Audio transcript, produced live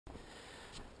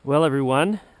Well,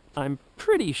 everyone, I'm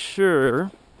pretty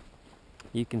sure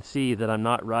you can see that I'm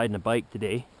not riding a bike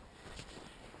today.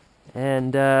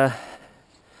 And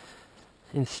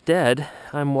instead,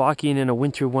 I'm walking in a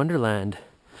winter wonderland,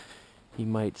 you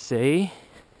might say.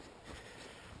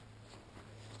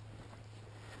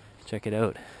 Check it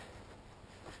out.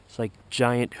 It's like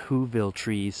giant Whoville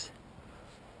trees.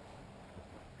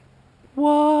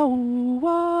 Whoa,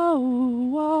 whoa,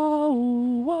 whoa,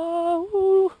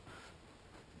 whoa.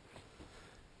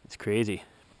 It's crazy.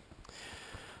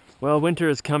 Well, winter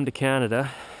has come to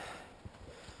Canada,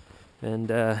 and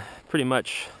pretty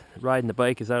much riding the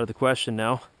bike is out of the question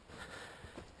now.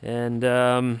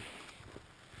 And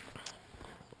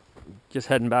just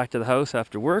heading back to the house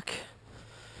after work,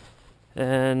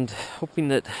 and hoping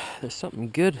that there's something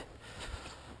good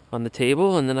on the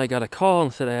table. And then I got a call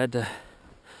and said I had to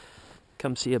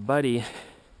come see a buddy,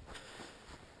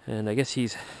 and I guess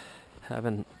he's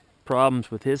having problems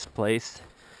with his place.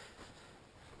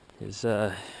 His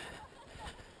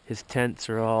tents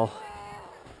are all...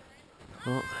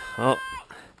 Oh,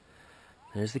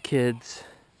 there's the kids.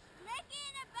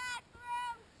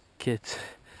 The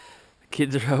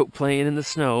kids are out playing in the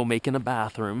snow, making a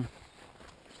bathroom.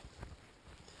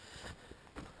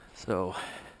 So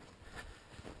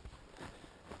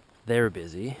they're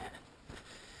busy.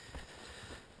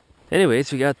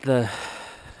 Anyways, we got the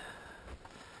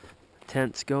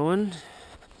tents going.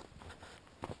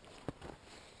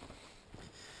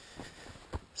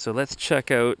 So let's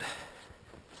check out.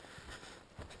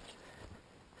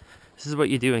 This is what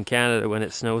you do in Canada when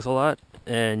it snows a lot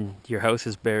and your house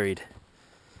is buried.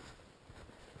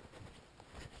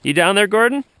 You down there,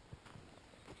 Gordon?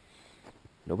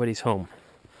 Nobody's home.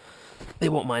 They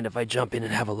won't mind if I jump in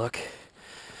and have a look.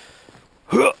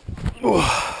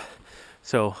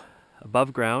 So,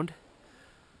 above ground.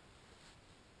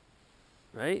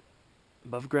 Right?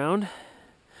 Above ground.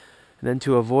 And then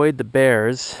to avoid the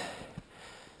bears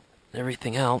and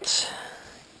everything else,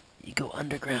 you go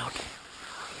underground.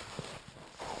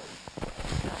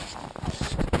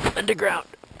 Underground.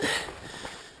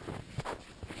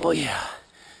 Oh yeah.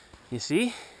 You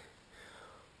see?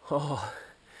 Oh.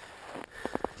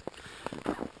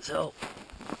 So,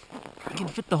 we can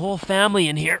fit the whole family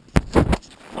in here.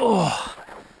 Oh.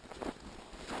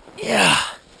 Yeah.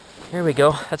 There we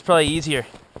go. That's probably easier.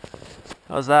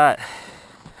 How's that?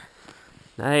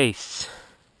 Nice.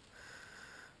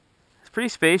 It's pretty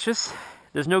spacious.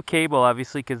 There's no cable,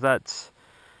 obviously, because that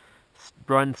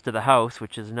runs to the house,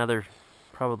 which is another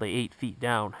probably 8 feet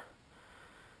down.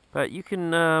 But you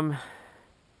can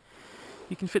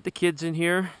fit the kids in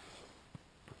here,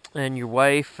 and your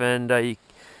wife, and if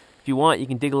you want, you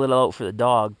can dig a little out for the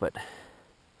dog. But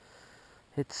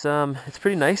it's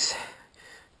pretty nice.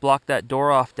 Block that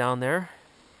door off down there,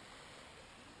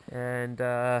 and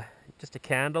just a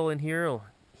candle in here will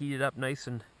heat it up nice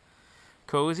and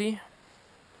cozy,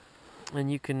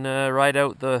 and you can ride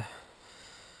out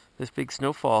this big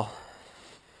snowfall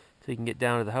so you can get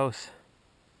down to the house.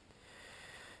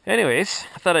 Anyways,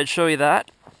 I thought I'd show you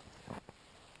that.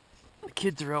 The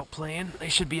kids are out playing. They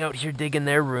should be out here digging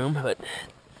their room, but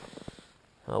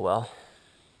oh well.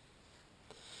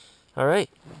 All right.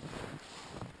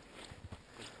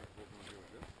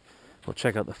 We'll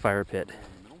check out the fire pit.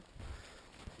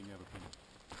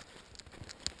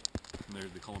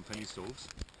 They call them penny stoves.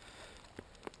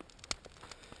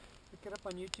 Look it up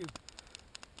on YouTube.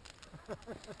 Look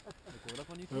it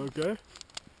up on YouTube. Okay.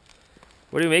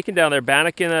 What are you making down there?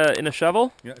 Bannock in a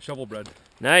shovel? Yeah, shovel bread.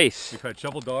 Nice. We've had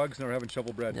shovel dogs, now we're having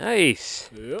shovel bread. Nice.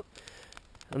 Yep.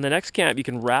 On the next camp, you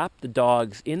can wrap the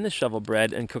dogs in the shovel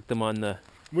bread and cook them on the...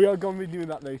 We are going to be doing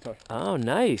that later. Oh,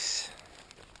 nice.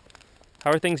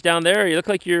 How are things down there? You look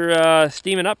like you're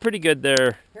steaming up pretty good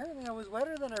there. Apparently I was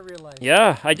wetter than I realized.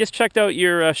 Yeah, I just checked out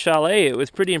your chalet. It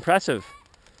was pretty impressive.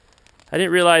 I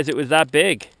didn't realize it was that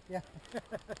big. Yeah.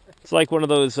 It's like one of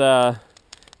those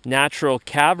natural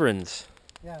caverns.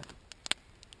 Yeah.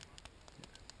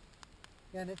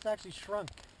 Yeah, and it's actually shrunk.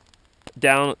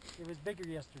 Down. It was bigger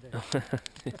yesterday.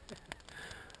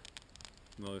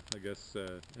 Well, I guess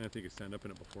Anthony could stand up in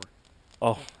it before.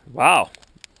 Oh, wow.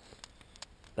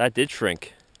 That did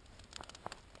shrink.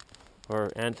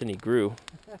 Or Anthony grew.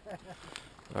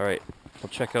 All right, we'll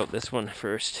check out this one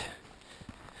first.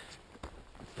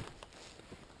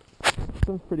 This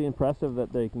one's pretty impressive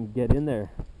that they can get in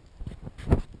there.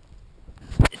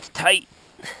 It's tight.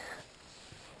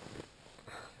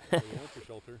 How you want your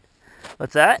shelter?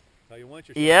 What's that? How you want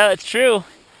your shelter? Yeah, it's true.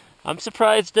 I'm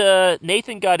surprised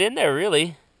Nathan got in there,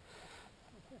 really.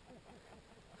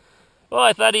 Well,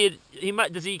 I thought he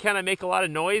might. Does he kind of make a lot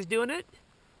of noise doing it?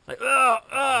 Like,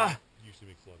 Usually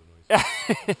makes a lot of noise.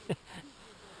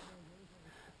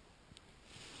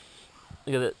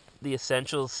 Look at the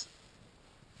essentials.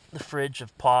 The fridge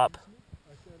of pop.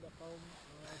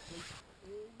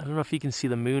 I don't know if you can see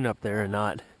the moon up there or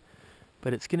not,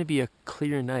 but it's going to be a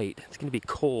clear night. It's going to be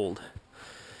cold.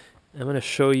 I'm going to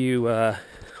show you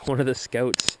one of the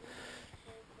scouts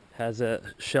has a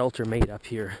shelter made up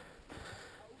here,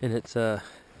 and it's a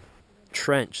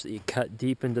trench that you cut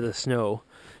deep into the snow,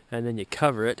 and then you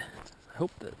cover it. I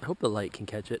hope the light can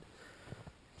catch it.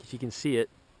 If you can see it,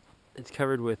 it's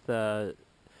covered with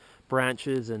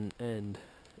branches and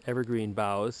evergreen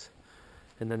boughs,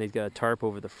 and then he's got a tarp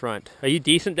over the front. Are you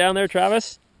decent down there,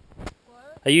 Travis?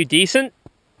 What? Are you decent?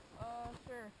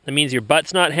 Sure. That means your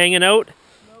butt's not hanging out?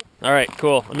 Nope. All right,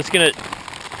 cool. I'm just gonna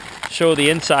show the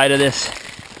inside of this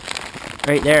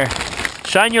right there.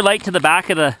 Shine your light to the back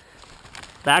of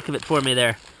it for me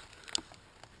there.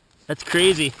 That's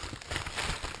crazy.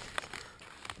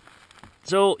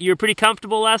 So you were pretty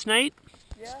comfortable last night?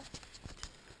 Yeah.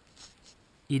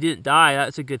 You didn't die,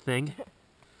 that's a good thing.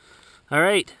 All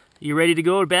right, you ready to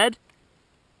go to bed?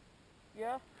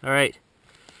 Yeah. All right.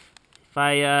 If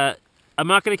I'm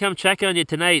not gonna come check on you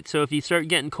tonight, so if you start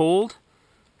getting cold,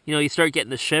 you know, you start getting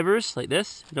the shivers like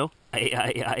this, you know,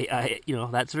 you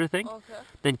know, that sort of thing. Okay.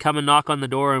 Then come and knock on the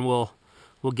door, and we'll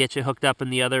get you hooked up in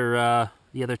the other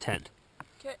tent.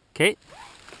 Okay. Okay.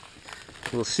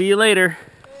 We'll see you later.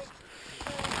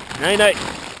 Night night.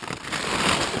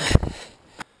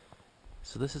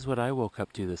 So this is what I woke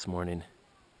up to this morning.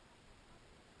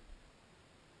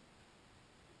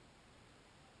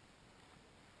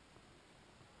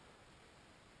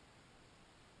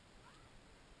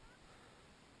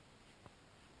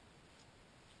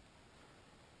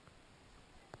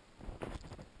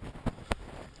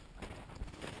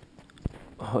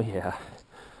 Oh yeah.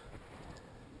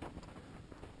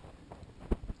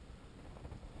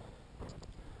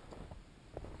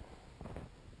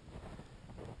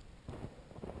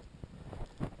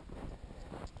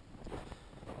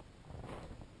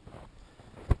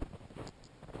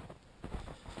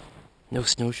 No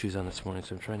snowshoes on this morning,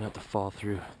 so I'm trying not to fall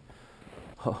through.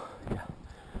 Oh yeah.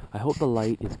 I hope the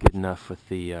light is good enough with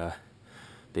the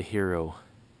Hero,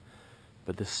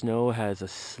 but the snow has a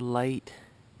slight,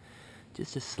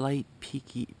 just a slight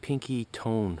pinky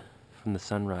tone from the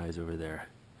sunrise over there,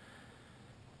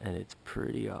 and it's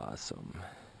pretty awesome.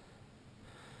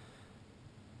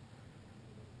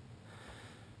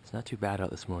 It's not too bad out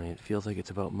this morning. It feels like it's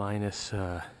about minus,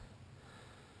 I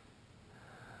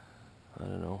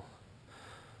don't know,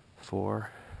 4,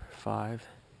 5.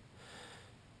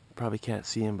 Probably can't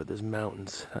see them, but there's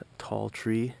mountains. That tall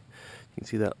tree, you can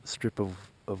see that strip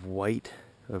of white,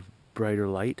 of brighter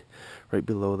light. Right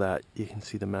below that, you can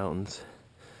see the mountains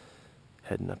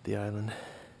heading up the island.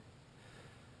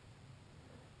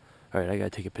 Alright, I gotta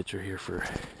take a picture here for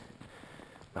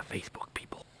my Facebook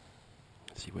people.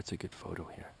 Let's see, what's a good photo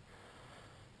here?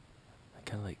 I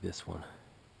kinda like this one.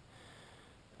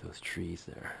 Those trees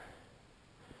there.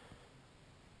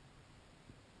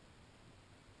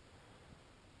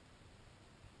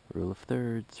 Rule of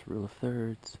thirds, rule of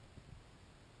thirds.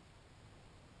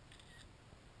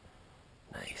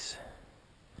 Nice.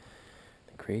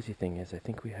 The crazy thing is, I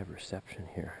think we have reception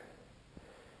here.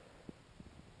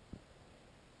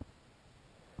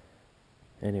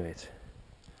 Anyways,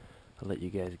 I'll let you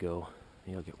guys go.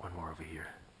 Maybe I'll get one more over here.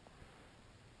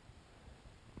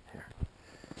 Here.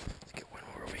 Let's get one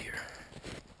more over here.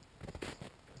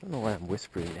 I don't know why I'm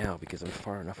whispering now, because I'm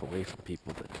far enough away from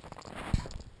people, but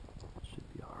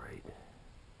should be alright.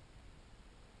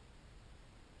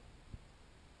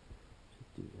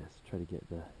 Just do this, try to get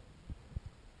the...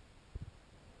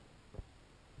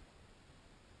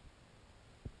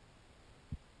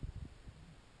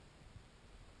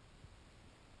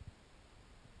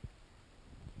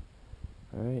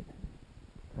 Alright,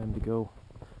 time to go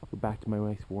back to my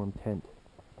nice warm tent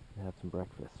and have some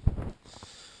breakfast.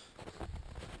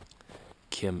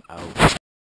 Kim out.